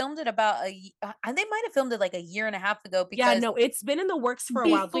it about they might have filmed it like a year and a half ago. Because it's been in the works for a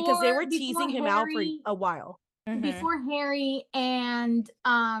while because they were teasing him out for a while. Before Harry and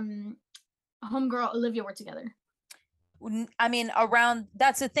homegirl Olivia were together. I mean,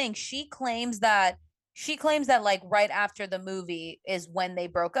 that's the thing. She claims that like right after the movie is when they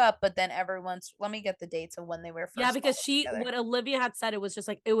broke up, but then let me get the dates of when they were first. Because what Olivia had said, it was just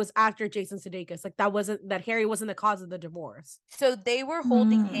like it was after Jason Sudeikis. Like that Harry wasn't the cause of the divorce. So they were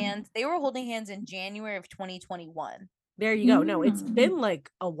holding hands. They were holding hands in January of 2021. There you go. No, it's been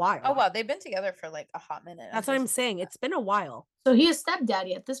like a while. Oh wow, they've been together for like a hot minute. That's what I'm saying. It's been a while. So he is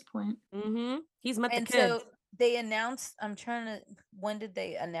stepdaddy at this point. He's met the kids. So they announced. When did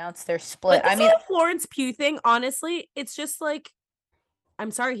they announce their split? I mean, a Florence Pugh thing. Honestly, it's just like, I'm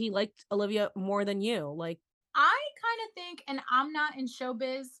sorry, he liked Olivia more than you. Like, I kind of think, and I'm not in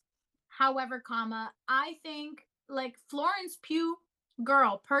showbiz. However, I think like Florence Pugh,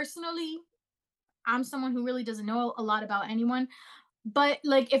 girl, personally, I'm someone who really doesn't know a lot about anyone. But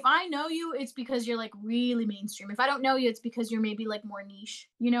like if I know you, it's because you're like really mainstream. If I don't know you, it's because you're maybe like more niche,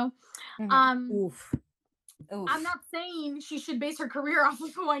 you know? Oof. I'm not saying she should base her career off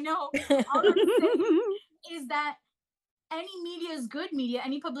of who I know. All I'm saying is that any media is good media,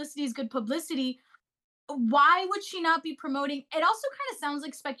 any publicity is good publicity. Why would she not be promoting? It also kind of sounds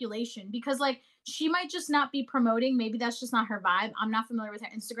like speculation because like she might just not be promoting. Maybe that's just not her vibe. I'm not familiar with her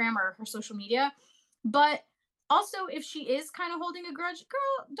Instagram or her social media. But also, if she is kind of holding a grudge,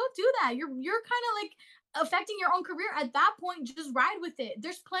 girl, don't do that. You're kind of like affecting your own career. At that point, just ride with it.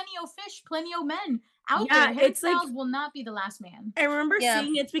 There's plenty of fish, plenty of men out there. Harry Styles will not be the last man. I remember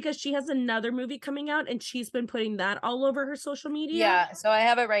seeing it's because she has another movie coming out and she's been putting that all over her social media. Yeah, so I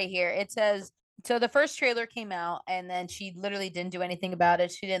have it right here. It says, so the first trailer came out and then she literally didn't do anything about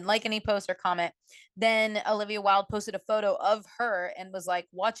it. She didn't like any post or comment. Then Olivia Wilde posted a photo of her and was like,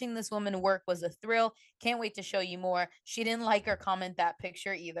 watching this woman work was a thrill. Can't wait to show you more. She didn't like or comment that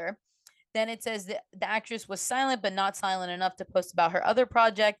picture either. Then it says the actress was silent, but not silent enough to post about her other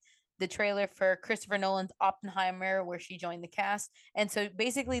project, the trailer for Christopher Nolan's Oppenheimer, where she joined the cast. And so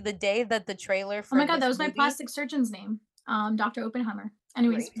basically the day that the trailer for oh my God, that was my plastic surgeon's name. Dr. Oppenheimer.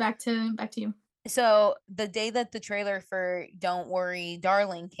 Anyways, back to you. So the day that the trailer for Don't Worry,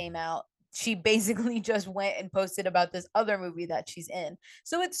 Darling came out, she basically just went and posted about this other movie that she's in.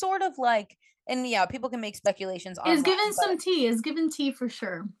 So it's sort of like, and yeah, people can make speculations on It's given some tea. It's given tea for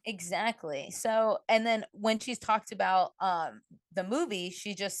sure. Exactly. So, and then when she's talked about the movie,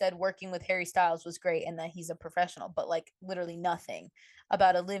 she just said working with Harry Styles was great and that he's a professional, but like literally nothing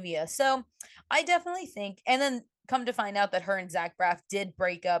about Olivia. So I definitely think, and then come to find out that her and Zach Braff did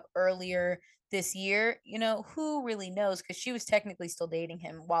break up earlier this year. You know, who really knows? Because she was technically still dating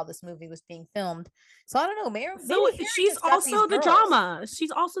him while this movie was being filmed. So I don't know. Maybe she's also the drama.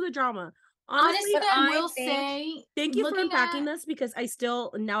 She's also the drama. Honestly, I will say thank you for unpacking this because I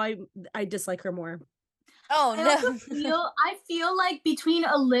still now I dislike her more. Oh no. I feel like between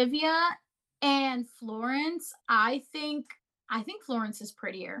Olivia and Florence, I think Florence is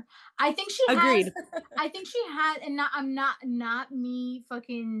prettier. I think she agreed. I think she had, and I'm not me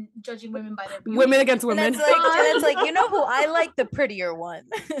fucking judging women by their beauty. Women against women. And that's like, you know who I like, the prettier one.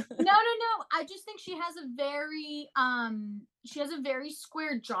 No. I just think she has a very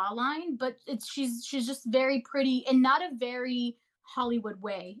square jawline, but she's just very pretty and not a very Hollywood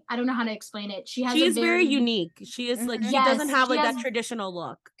way. I don't know how to explain it. She has She a is very very unique. She is like, she Mhm. doesn't yes, have she like has that traditional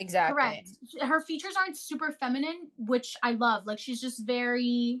look. Exactly. correct. Her features aren't super feminine, which I love. Like she's just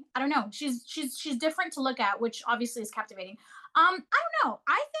very, I don't know. She's different to look at, which obviously is captivating. I don't know.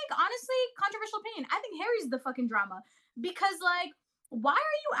 I think honestly, controversial opinion. I think Harry's the fucking drama because like, why are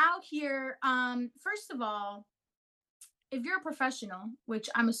you out here? First of all, if you're a professional, which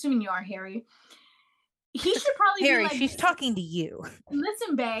I'm assuming you are, Harry, he should probably be Harry, like, she's talking to you.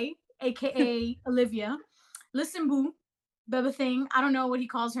 listen, Bay, aka Olivia, listen, Boo, Beba thing. I don't know what he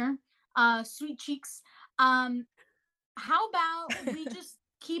calls her. Sweet cheeks. Um, how about we just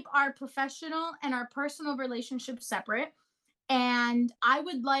keep our professional and our personal relationships separate? And I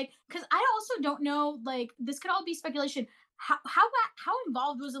would like, because I also don't know, like this could all be speculation. How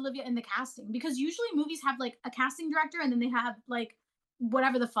involved was Olivia in the casting? Because usually movies have like a casting director and then they have like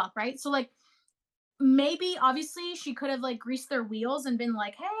whatever the fuck, right? So like maybe obviously she could have like greased their wheels and been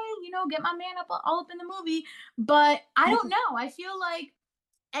like, hey, get my man up all up in the movie. But I don't know. I feel like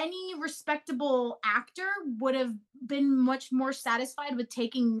any respectable actor would have been much more satisfied with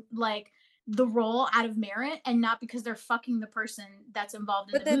taking like the role out of merit and not because they're fucking the person that's involved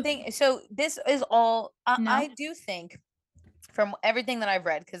in But the the movie. thing, so this is all, No. I do think from everything that I've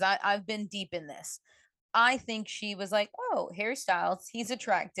read, because I've been deep in this, I think she was like, oh, Harry Styles, he's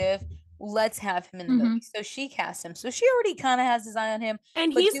attractive. Let's have him in the Hmm. movie. So she cast him. So she already kind of has his eye on him.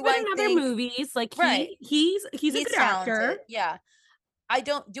 And But he's do been I in other think, movies. Like right, he's a he's good talented. actor. Yeah.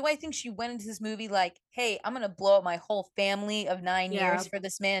 Do I think she went into this movie like, hey, I'm gonna blow up my whole family of 9 years Yeah. for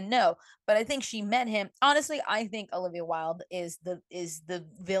this man? No, but I think she met him. Honestly, I think Olivia Wilde is the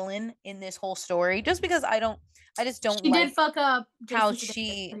villain in this whole story, just because I just don't She did like fuck up how Jason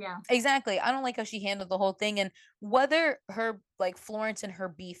Sudeikis, but yeah. exactly, I don't like how she handled the whole thing, and whether her like Florence and her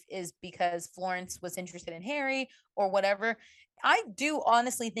beef is because Florence was interested in Harry or whatever. I do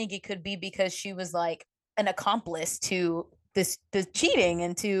honestly think it could be because she was like an accomplice to the cheating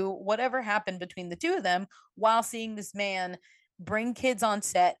and to whatever happened between the two of them, while seeing this man bring kids on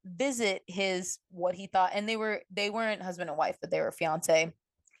set, visit his what he thought, and they weren't husband and wife, but they were fiance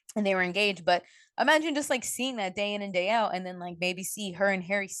and they were engaged. But imagine just like seeing that day in and day out, and then like maybe see her and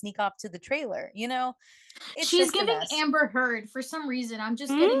Harry sneak off to the trailer. It's She's just a giving mess. Amber Heard for some reason. I'm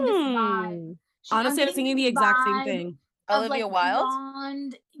just getting this vibe. I'm Honestly, I was getting thinking this the exact same vibe thing. of Olivia like Wilde.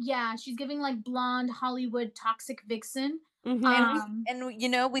 blonde. Yeah, she's giving like blonde Hollywood toxic vixen. And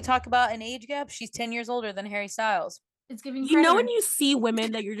Mhm. we talk about an age gap. She's 10 years older than Harry Styles. It's giving You know, when Predator. you see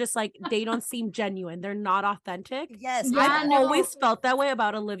women that you're just like, they don't seem genuine, they're not authentic. Yes, Yeah, I've no, always felt that way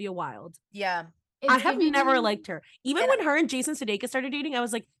about Olivia Wilde. yeah. I it's have never giving. liked her. Even And when her and Jason Sudeikis started dating, I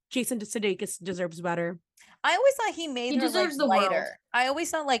was like, Jason Sudeikis deserves better. I always thought he made He her like deserves the world. lighter. I always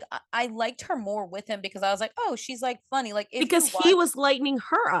thought like I liked her more with him because I was like, oh, she's like funny. Like if Because you he watch, was lightening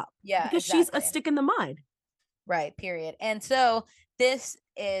her up. yeah, Because she's a exactly. stick in the mud. Right, period. And so this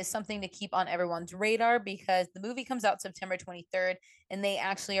is something to keep on everyone's radar because the movie comes out September 23rd, and they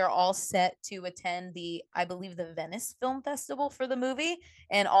actually are all set to attend I believe, the Venice Film Festival for the movie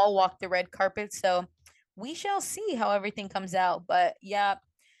and all walk the red carpet. So we shall see how everything comes out. But yeah,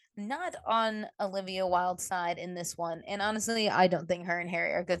 not on Olivia Wilde's side in this one. And honestly, I don't think her and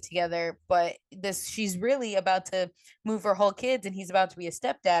Harry are good together. But she's really about to move her whole kids, and he's about to be a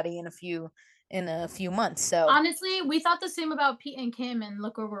stepdaddy in a few months. So Honestly, we thought the same about Pete and Kim, and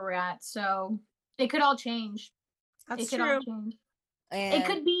look where we're at. So it could all change. That's It could all true. change. It and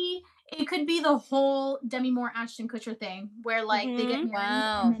could be. It could be the whole Demi Moore Ashton Kutcher thing, where like they get married,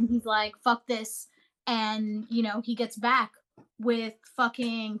 wow. and then he's like, "Fuck this," and he gets back with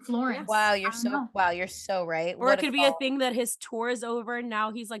fucking Florence. Wow, I don't know. you're so right. Or What it a could be a call. thing that his tour is over and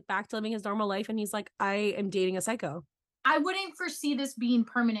now he's like back to living his normal life and he's like, I am dating a psycho. I wouldn't foresee this being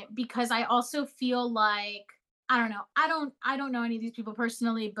permanent because I also feel like I don't know. I don't know any of these people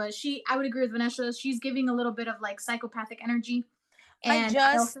personally, but I would agree with Vanessa. She's giving a little bit of like psychopathic energy. And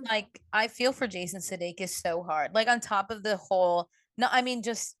I also I feel for Jason Sudeikis so hard. Like on top of the whole, no, I mean,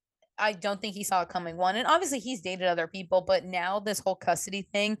 just I don't think he saw it coming. One, and obviously he's dated other people, but now this whole custody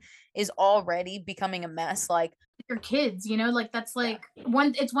thing is already becoming a mess. Like, your kids, like that's yeah, like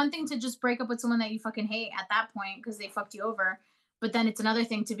it's one thing to just break up with someone that you fucking hate at that point because they fucked you over. But then it's another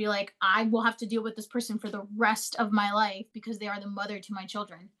thing to be like, I will have to deal with this person for the rest of my life because they are the mother to my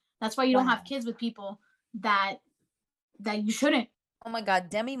children. That's why you don't wow. have kids with people that you shouldn't. Oh my God,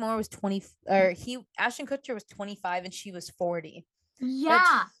 Demi Moore was 20, or Ashton Kutcher was 25 and she was 40. Yeah,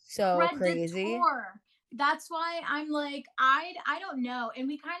 That's so crazy. Predator. That's why I'm like, I don't know. And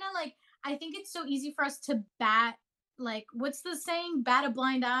we kind of like, I think it's so easy for us to bat like what's the saying? Bat a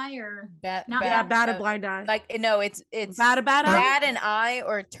blind eye or Bat, not Yeah, bad. bat a no, blind eye. like no, it's Bat a bad eye? bat an eye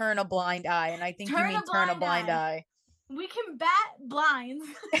or turn a blind eye, and I think you Turn mean a turn a blind blind eye. we can bat blinds.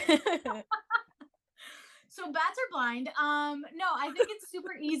 So bats are blind. No, I think it's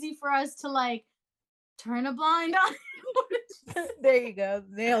super easy for us to like turn a blind eye. There you go,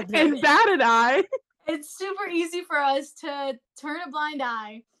 nailed it. And bat an eye. It's super easy for us to turn a blind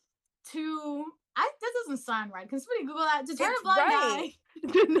eye to that doesn't sound right. Can somebody Google that? To turn It's a blind right.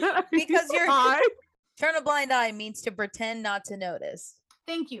 eye. Because you're Eye. turn a blind eye means to pretend not to notice.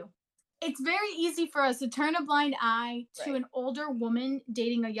 Thank you. It's very easy for us to turn a blind eye to Right. an older woman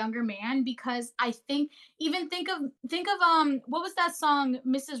dating a younger man because I think think of what was that song,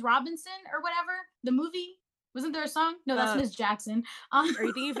 Mrs. Robinson or whatever? The movie? Wasn't there a song? No, that's Miss Jackson. Are you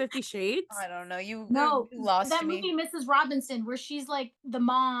thinking 50 Shades? I don't know. You No, you lost that me. movie, Mrs. Robinson, where she's like the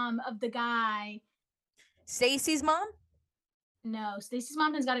mom of the guy. Stacy's mom? No, Stacey's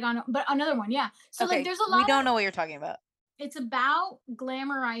mom has got to go, but another one, yeah. So Okay, like, there's a lot. we don't know what you're talking about. It's about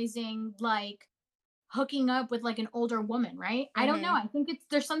glamorizing like hooking up with like an older woman, right? I don't know. I think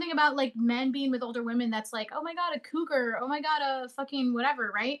there's something about like men being with older women that's like, oh my god, a cougar, oh my god, a fucking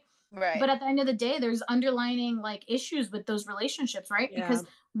whatever, right? Right. But at the end of the day, there's underlining like issues with those relationships, right? Yeah. Because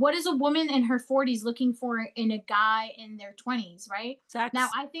what is a woman in her 40s looking for in a guy in their 20s, right? Sex. Now,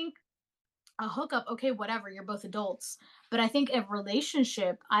 I think a hookup, okay, whatever, you're both adults. But I think a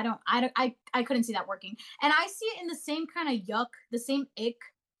relationship, I couldn't see that working. And I see it in the same kind of yuck, the same ick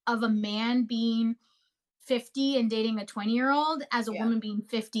of a man being 50 and dating a 20-year-old as a Yeah. woman being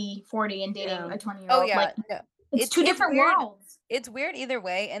 50, 40 and dating Yeah. a 20-year-old. Oh yeah. Like, no. it's two different weird. worlds. It's weird either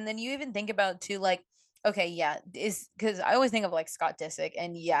way. And then you even think about too, like, okay, yeah, is because I always think of like Scott Disick,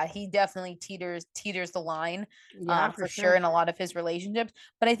 and yeah, he definitely teeters the line, Yeah, for sure in a lot of his relationships.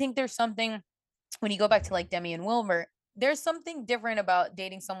 But I think there's something when you go back to like Demi and Wilmer, there's something different about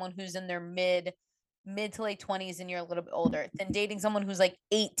dating someone who's in their mid to late 20s and you're a little bit older than dating someone who's like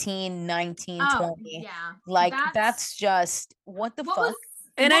 18, 19, 20. Yeah. Like that's just what the What fuck? was-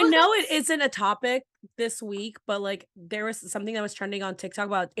 And what I was know that it isn't a topic this week, but like there was something that was trending on TikTok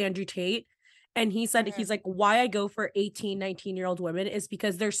about Andrew Tate. And he said, he's like, why I go for 18, 19-year-old women is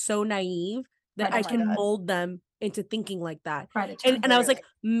because they're so naive that Oh I my can God. mold them into thinking like that. Predator. And I was like,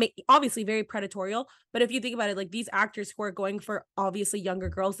 obviously very predatorial. But if you think about it, like these actors who are going for obviously younger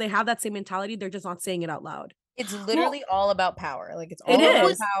girls, they have that same mentality. They're just not saying it out loud. It's literally all about power. Like it's It all about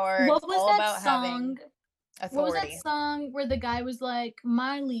is. power. What It's was all that about having song? What was authority. that song where the guy was like,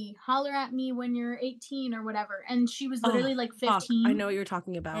 Miley, holler at me when you're 18 or whatever? And she was literally like 15. I know what you're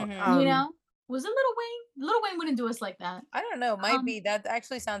talking about. Mhm. You know? Was it Lil Wayne? Lil Wayne wouldn't do us like that. I don't know. Might be. That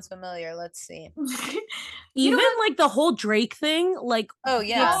actually sounds familiar. Let's see. You know Even like the whole Drake thing, like Oh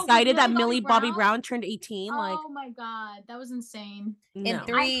yeah. Oh, excited that Millie Millie Bobby Bobby Brown turned 18. Like, Oh my god, that was insane. In no.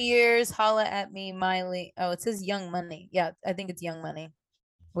 3 years, holla at me, Miley. Oh, it says Young Money. Yeah, I think it's Young Money.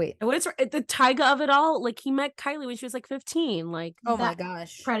 Wait. And what is the Tyga of it all? Like he met Kylie when she was like 15. Like, Oh my That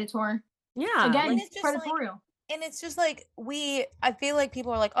gosh. Predator. yeah. Again, And it's just like- predatorial. And it's just like I feel like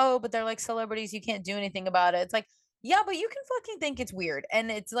people are like, oh, but they're like celebrities, you can't do anything about it. It's like, yeah, but you can fucking think it's weird.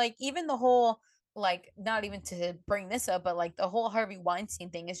 And it's like even the whole like not even to bring this up, but like the whole Harvey Weinstein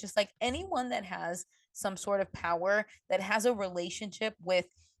thing is just like anyone that has some sort of power that has a relationship with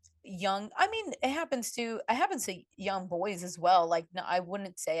it happens to young boys as well. Like no, I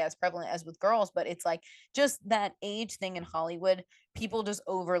wouldn't say as prevalent as with girls, but it's like just that age thing in Hollywood people just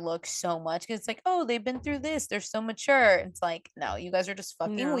overlook so much because it's like, oh, they've been through this, they're so mature. It's like, no, you guys are just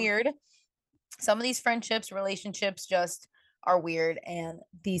fucking No. weird. Some of these friendships, relationships just are weird, and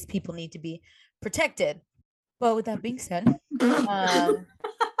these people need to be protected. But with that being said,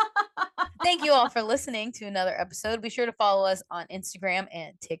 thank you all for listening to another episode. Be sure to follow us on Instagram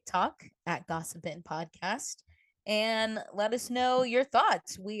and TikTok at Gossipin Podcast and let us know your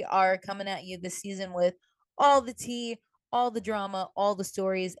thoughts. We are coming at you this season with all the tea, all the drama, all the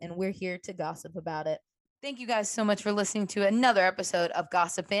stories, and we're here to gossip about it. Thank you guys so much for listening to another episode of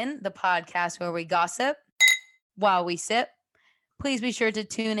Gossipin, the podcast where we gossip while we sip. Please be sure to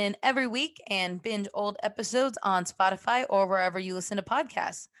tune in every week and binge old episodes on Spotify or wherever you listen to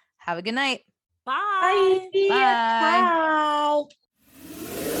podcasts. Have a good night. Bye. Bye. Bye.